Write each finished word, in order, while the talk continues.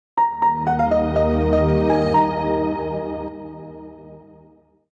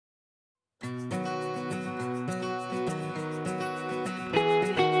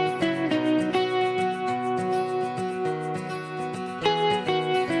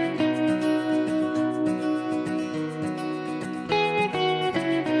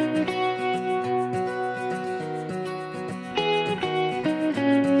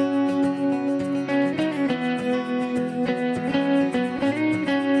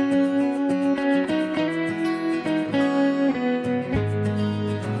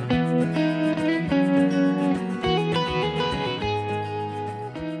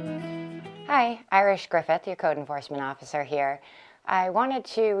Griffith, your Code Enforcement Officer here. I wanted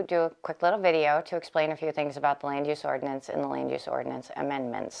to do a quick little video to explain a few things about the Land Use Ordinance and the Land Use Ordinance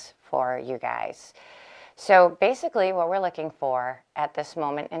amendments for you guys. So basically what we're looking for at this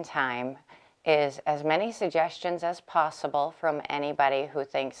moment in time is as many suggestions as possible from anybody who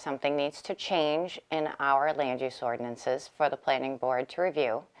thinks something needs to change in our land use ordinances for the planning board to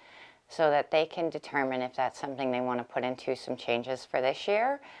review, so that they can determine if that's something they want to put into some changes for this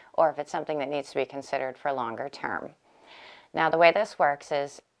year, or if it's something that needs to be considered for longer term. Now, the way this works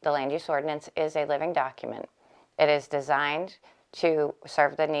is the land use ordinance is a living document. It is designed to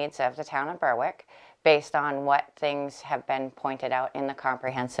serve the needs of the town of Berwick based on what things have been pointed out in the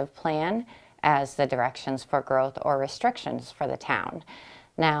comprehensive plan as the directions for growth or restrictions for the town.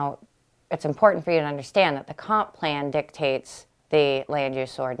 Now, it's important for you to understand that the comp plan dictates the land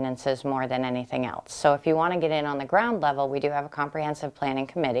use ordinances more than anything else. So if you want to get in on the ground level, we do have a comprehensive planning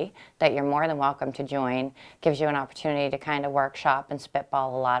committee that you're more than welcome to join. Gives you an opportunity to kind of workshop and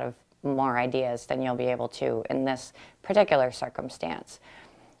spitball a lot of more ideas than you'll be able to in this particular circumstance.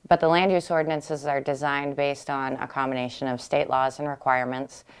 But the land use ordinances are designed based on a combination of state laws and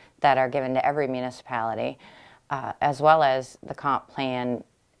requirements that are given to every municipality, as well as the comp plan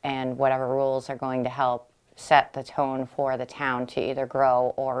and whatever rules are going to help set the tone for the town to either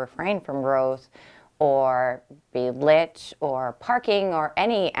grow or refrain from growth, or be lit, or parking, or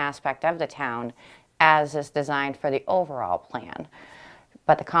any aspect of the town as is designed for the overall plan.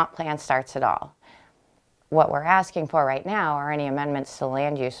 But the comp plan starts it all. What we're asking for right now are any amendments to the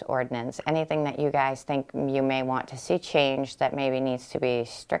land use ordinance, anything that you guys think you may want to see changed that maybe needs to be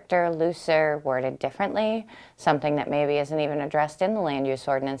stricter, looser, worded differently, something that maybe isn't even addressed in the land use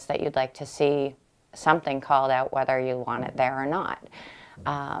ordinance that you'd like to see something called out whether you want it there or not.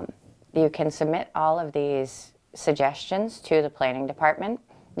 You can submit all of these suggestions to the planning department.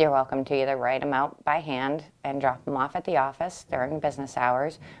 You're welcome to either write them out by hand and drop them off at the office during business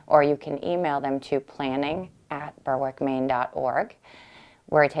hours, or you can email them to planning@berwickmaine.org.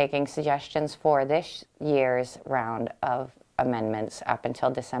 We're taking suggestions for this year's round of amendments up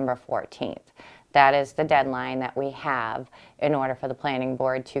until December 14th. That is the deadline that we have in order for the planning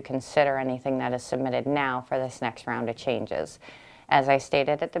board to consider anything that is submitted now for this next round of changes. As I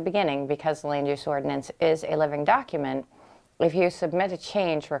stated at the beginning, because the land use ordinance is a living document, if you submit a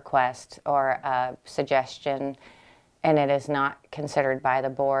change request or a suggestion and it is not considered by the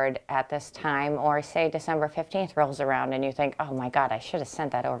board at this time, or say December 15th rolls around and you think, oh my God, I should have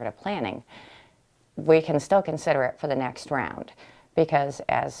sent that over to planning, we can still consider it for the next round. Because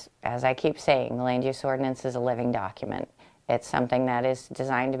as I keep saying, the land use ordinance is a living document. It's something that is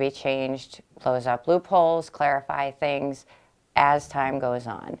designed to be changed, close up loopholes, clarify things as time goes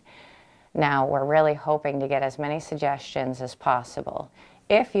on. Now, we're really hoping to get as many suggestions as possible.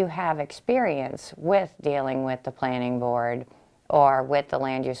 If you have experience with dealing with the planning board or with the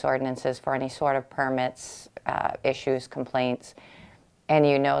land use ordinances for any sort of permits, issues, complaints, and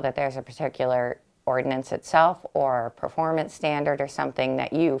you know that there's a particular ordinance itself or performance standard or something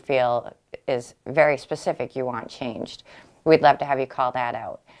that you feel is very specific you want changed, we'd love to have you call that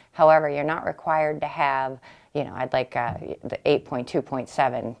out. However, you're not required to have, you know, I'd like the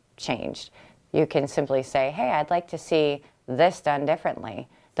 8.2.7 changed. You can simply say, hey, I'd like to see this done differently.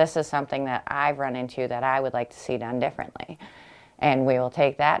 This is something that I've run into that I would like to see done differently. And we will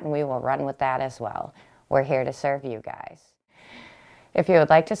take that and we will run with that as well. We're here to serve you guys. If you would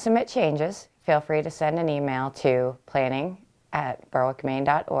like to submit changes, feel free to send an email to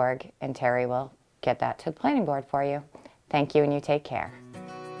planning@berwickmaine.org and Terry will get that to the planning board for you. Thank you and you take care.